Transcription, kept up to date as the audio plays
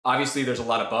Obviously, there's a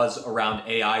lot of buzz around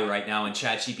AI right now and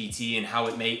ChatGPT and how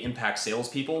it may impact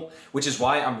salespeople, which is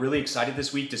why I'm really excited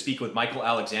this week to speak with Michael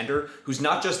Alexander, who's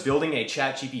not just building a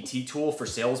ChatGPT tool for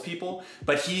salespeople,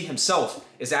 but he himself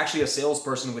is actually a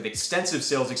salesperson with extensive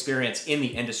sales experience in the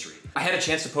industry. I had a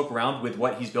chance to poke around with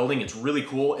what he's building. It's really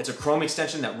cool. It's a Chrome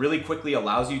extension that really quickly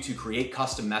allows you to create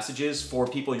custom messages for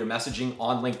people you're messaging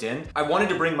on LinkedIn. I wanted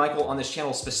to bring Michael on this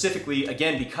channel specifically,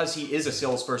 again, because he is a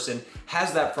salesperson,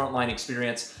 has that frontline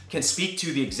experience, can speak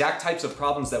to the exact types of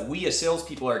problems that we as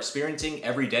salespeople are experiencing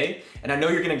every day. And I know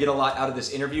you're gonna get a lot out of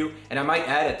this interview. And I might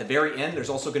add at the very end, there's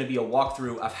also gonna be a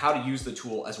walkthrough of how to use the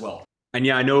tool as well. And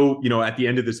yeah, I know, at the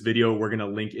end of this video, we're going to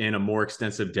link in a more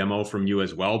extensive demo from you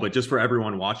as well. But just for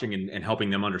everyone watching and helping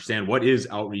them understand, what is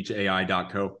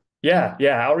outreachai.co? Yeah.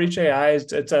 Outreach AI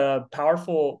is it's a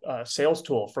powerful sales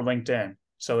tool for LinkedIn.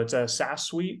 So it's a SaaS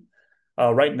suite.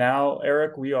 Right now,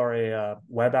 Eric, we are a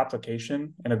web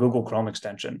application and a Google Chrome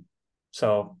extension.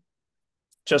 So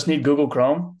just need Google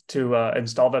Chrome to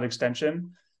install that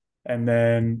extension. And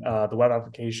then the web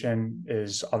application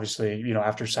is obviously,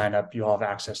 after sign up, you'll have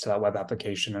access to that web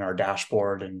application and our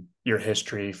dashboard and your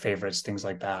history, favorites, things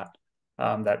like that,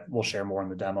 that we'll share more in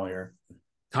the demo here.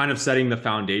 Kind of setting the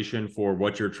foundation for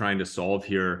what you're trying to solve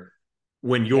here.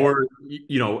 When Yeah.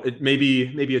 you're, it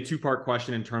maybe a two-part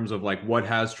question in terms of like what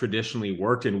has traditionally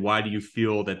worked and why do you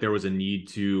feel that there was a need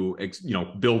to,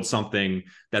 build something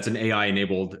that's an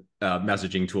AI-enabled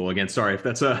messaging tool? Again, sorry if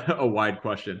that's a wide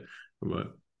question,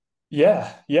 but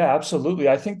Yeah, absolutely.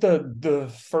 I think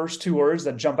the first two words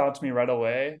that jump out to me right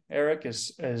away, Eric,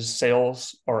 is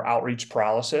sales or outreach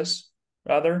paralysis,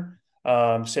 rather.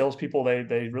 Salespeople,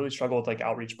 they really struggle with like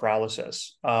outreach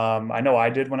paralysis. I know I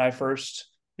did when I first,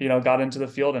 got into the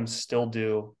field and still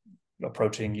do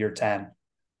approaching year 10,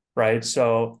 right?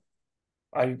 So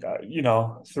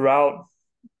throughout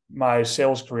my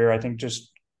sales career, I think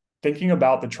just thinking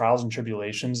about the trials and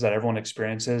tribulations that everyone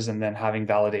experiences and then having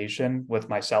validation with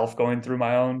myself going through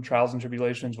my own trials and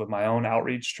tribulations with my own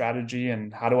outreach strategy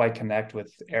and how do I connect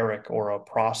with Eric or a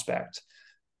prospect?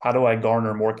 How do I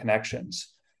garner more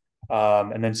connections?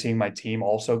 And then seeing my team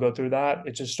also go through that,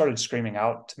 it just started screaming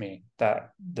out to me that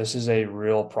this is a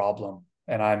real problem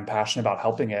and I'm passionate about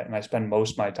helping it. And I spend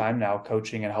most of my time now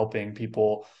coaching and helping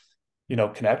people,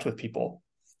 connect with people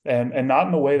and not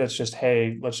in a way that's just,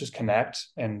 hey, let's just connect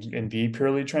and be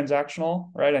purely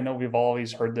transactional, right? I know we've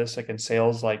always heard this like in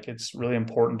sales, like it's really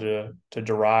important to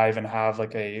derive and have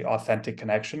like a authentic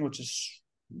connection, which is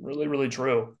really, really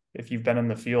true. If you've been in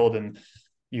the field and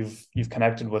you've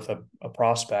connected with a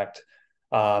prospect.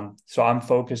 So I'm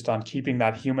focused on keeping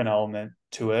that human element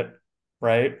to it,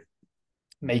 right?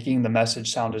 Making the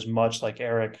message sound as much like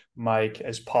Eric, Mike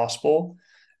as possible.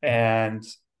 And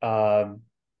then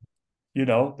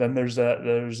there's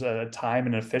a time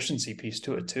and efficiency piece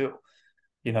to it too.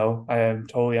 I am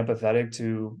totally empathetic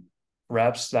to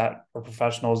reps that or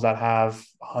professionals that have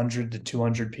 100 to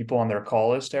 200 people on their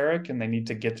call list, Eric, and they need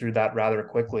to get through that rather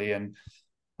quickly. And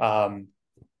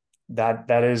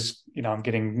that is, I'm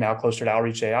getting now closer to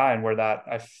Outreach AI and where that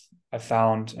I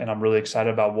found, and I'm really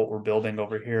excited about what we're building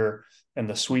over here and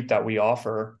the suite that we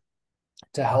offer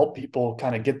to help people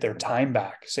kind of get their time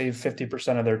back, save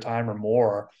 50% of their time or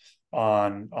more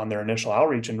on their initial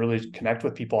outreach and really connect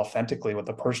with people authentically with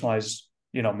a personalized,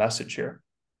 message here.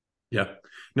 yeah.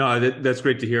 No, that's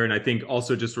great to hear. And I think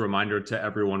also just a reminder to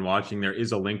everyone watching, there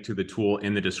is a link to the tool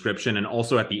in the description. And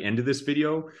also at the end of this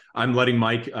video, I'm letting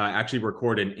Mike actually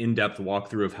record an in-depth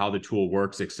walkthrough of how the tool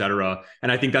works, et cetera. And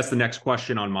I think that's the next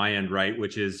question on my end, right?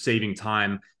 Which is saving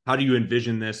time. How do you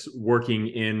envision this working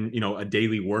in, a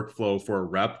daily workflow for a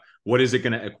rep? What is it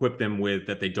going to equip them with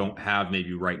that they don't have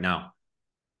maybe right now?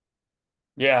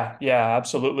 Yeah,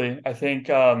 absolutely. I think,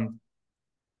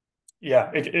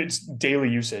 it's daily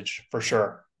usage for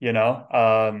sure.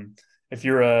 If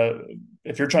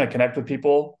you're trying to connect with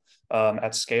people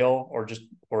at scale or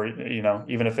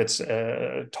even if it's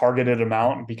a targeted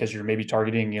amount because you're maybe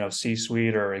targeting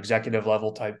C-suite or executive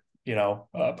level type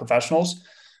professionals,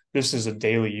 this is a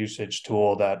daily usage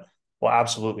tool that will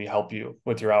absolutely help you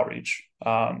with your outreach.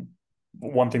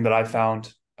 One thing that I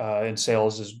found in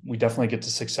sales is we definitely get to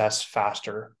success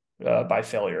faster by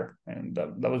failure, and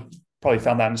that was probably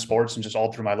found that in sports and just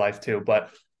all through my life too.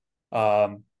 But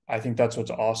I think that's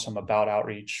what's awesome about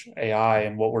Outreach AI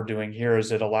and what we're doing here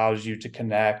is it allows you to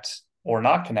connect or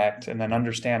not connect and then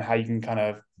understand how you can kind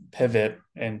of pivot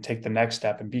and take the next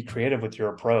step and be creative with your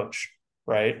approach,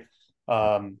 right?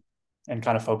 And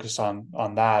kind of focus on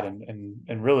that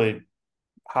and really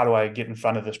how do I get in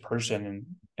front of this person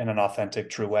in an authentic,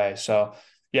 true way. So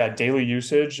yeah, daily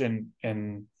usage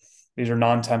and these are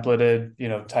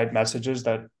non-templated, type messages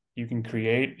that you can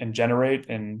create and generate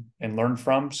and learn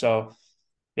from. So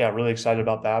yeah, really excited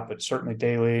about that, but certainly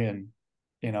daily and,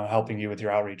 helping you with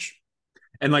your outreach.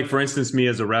 And like for instance, me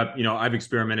as a rep, I've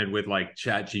experimented with like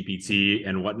Chat GPT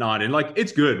and whatnot, and like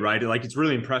it's good, right? Like it's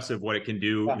really impressive what it can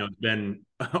do. Yeah. It's been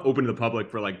open to the public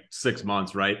for like 6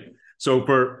 months, right? So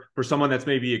for someone that's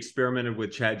maybe experimented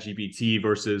with Chat GPT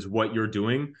versus what you're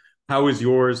doing, how is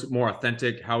yours more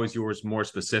authentic? How is yours more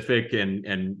specific?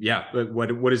 And yeah,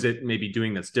 what is it maybe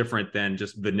doing that's different than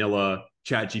just vanilla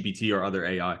Chat GPT or other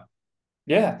AI?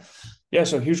 Yeah. Yeah.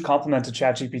 So huge compliment to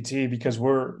ChatGPT because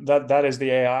that is the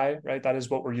AI, right? That is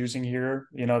what we're using here,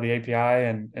 the API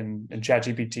and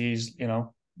ChatGPT's,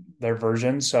 their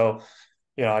version. So,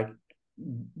 I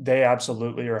they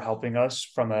absolutely are helping us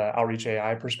from an outreach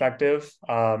AI perspective.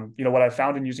 What I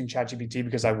found in using ChatGPT,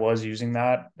 because I was using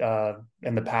that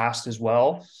in the past as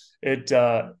well,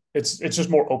 it's just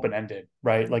more open ended,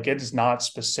 right? Like it is not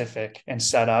specific and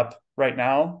set up right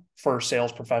now for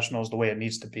sales professionals the way it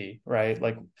needs to be, right?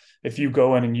 Like if you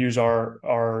go in and use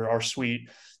our suite,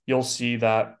 you'll see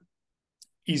that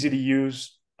easy to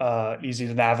use, easy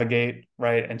to navigate,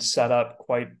 right, and set up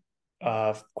quite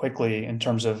quickly in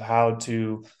terms of how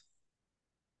to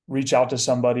reach out to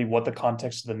somebody, what the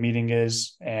context of the meeting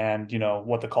is, and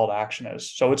what the call to action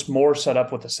is. So it's more set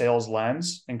up with the sales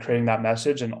lens and creating that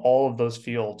message, and all of those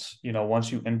fields,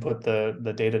 once you input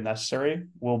the data necessary,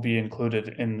 will be included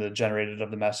in the generated of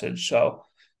the message. So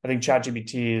I think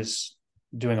ChatGPT is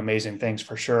doing amazing things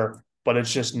for sure, but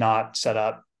it's just not set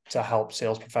up to help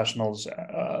sales professionals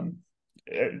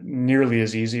nearly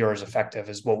as easy or as effective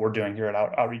as what we're doing here at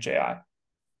Outreach AI.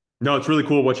 No, it's really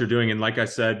cool what you're doing. And like I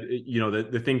said,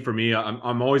 the thing for me,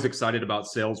 I'm always excited about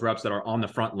sales reps that are on the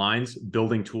front lines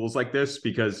building tools like this,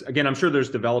 because again, I'm sure there's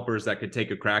developers that could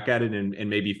take a crack at it and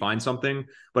maybe find something.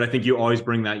 But I think you always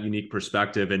bring that unique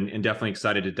perspective, and definitely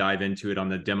excited to dive into it on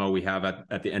the demo we have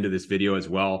at the end of this video as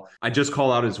well. I just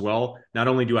call out as well, not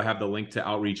only do I have the link to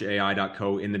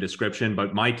outreachai.co in the description,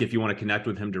 but Mike, if you want to connect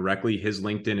with him directly, his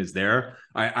LinkedIn is there.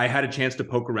 I had a chance to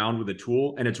poke around with the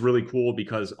tool, and it's really cool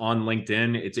because on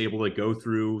LinkedIn, it's able to go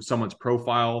through someone's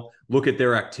profile, look at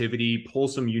their activity, pull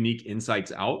some unique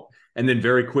insights out, and then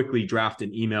very quickly draft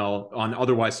an email on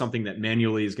otherwise something that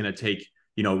manually is going to take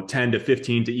 10 to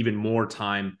 15 to even more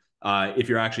time if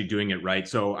you're actually doing it right.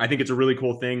 So I think it's a really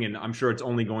cool thing, and I'm sure it's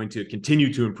only going to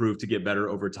continue to improve to get better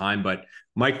over time. But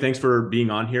Mike, thanks for being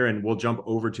on here, and we'll jump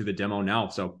over to the demo now.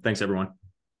 So thanks, everyone.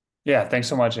 Yeah, thanks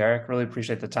so much, Eric. Really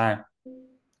appreciate the time.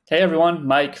 Hey everyone,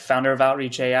 Mike, founder of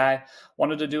Outreach AI.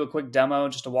 Wanted to do a quick demo,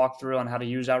 just a walkthrough on how to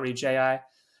use Outreach AI.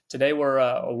 Today we're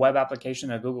a web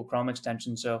application, a Google Chrome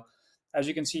extension. So as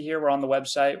you can see here, we're on the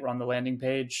website, we're on the landing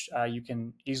page. You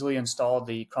can easily install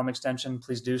the Chrome extension.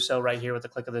 Please do so right here with the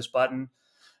click of this button.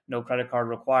 No credit card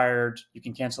required. You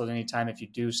can cancel at any time if you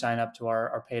do sign up to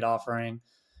our paid offering.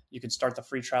 You can start the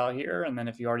free trial here, and then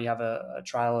if you already have a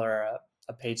trial or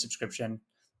a paid subscription,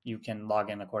 you can log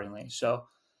in accordingly. So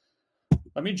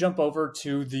let me jump over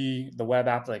to the web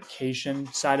application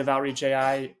side of Outreach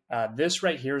AI. This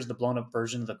right here is the blown up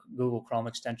version of the Google Chrome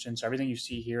extension. So everything you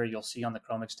see here, you'll see on the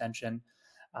Chrome extension,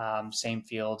 same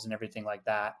fields and everything like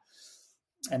that.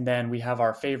 And then we have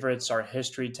our favorites, our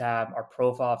history tab, our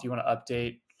profile. If you want to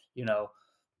update,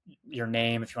 your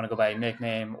name, if you want to go by a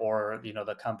nickname or,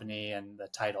 the company and the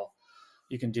title,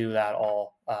 you can do that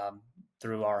all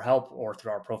through our help or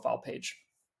through our profile page.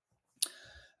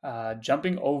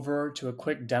 Jumping over to a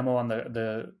quick demo on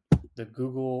the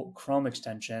Google Chrome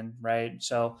extension, right?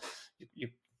 So you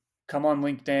come on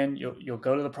LinkedIn, you'll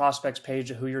go to the prospects page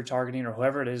of who you're targeting or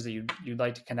whoever it is that you'd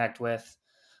like to connect with,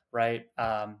 right?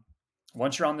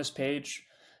 Once you're on this page,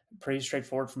 pretty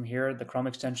straightforward from here. The Chrome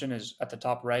extension is at the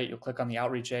top right. You'll click on the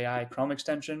Outreach AI Chrome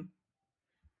extension.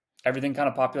 Everything kind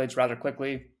of populates rather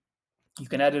quickly. You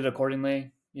can edit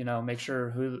accordingly, make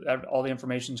sure all the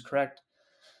information is correct.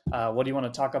 What do you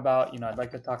want to talk about? I'd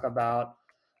like to talk about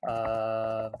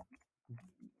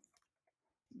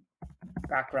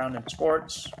background in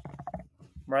sports,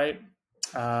 right?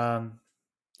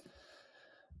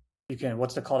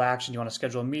 What's the call to action? You want to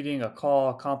schedule a meeting, a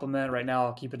call, a compliment? Right now,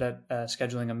 I'll keep it at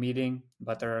scheduling a meeting,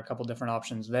 but there are a couple different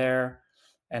options there.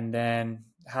 And then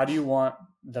how do you want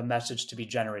the message to be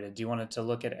generated? Do you want it to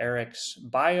look at Eric's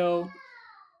bio,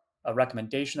 a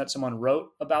recommendation that someone wrote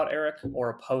about Eric, or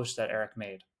a post that Eric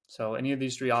made? So any of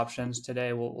these three options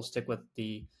today, we'll stick with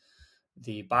the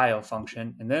bio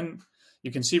function. And then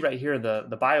you can see right here,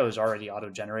 the bio is already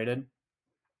auto-generated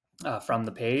from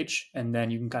the page. And then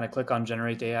you can kind of click on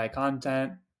generate AI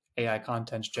content. AI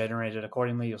content's generated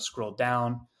accordingly. You'll scroll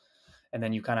down and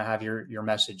then you kind of have your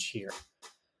message here,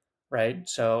 right?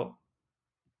 So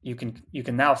you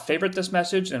can now favorite this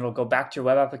message and it'll go back to your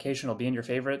web application. It'll be in your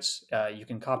favorites. You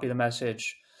can copy the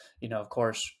message, of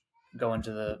course, go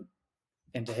into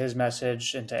his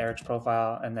message, into Eric's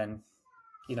profile, and then,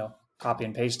 copy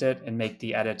and paste it and make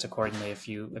the edits accordingly if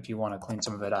you want to clean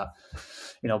some of it up.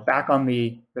 Back on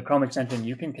the Chrome extension,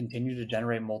 you can continue to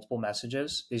generate multiple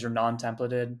messages. These are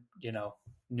non-templated,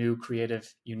 new,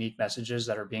 creative, unique messages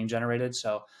that are being generated.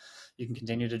 So you can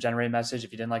continue to generate a message.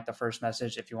 If you didn't like the first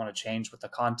message, if you want to change what the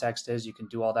context is, you can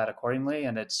do all that accordingly.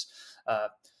 And it's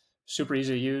super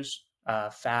easy to use,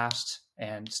 fast,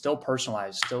 and still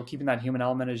personalized, still keeping that human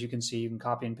element. As you can see, you can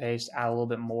copy and paste, add a little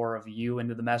bit more of you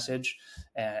into the message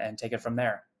and take it from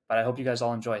there. But I hope you guys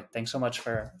all enjoy. Thanks so much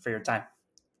for your time.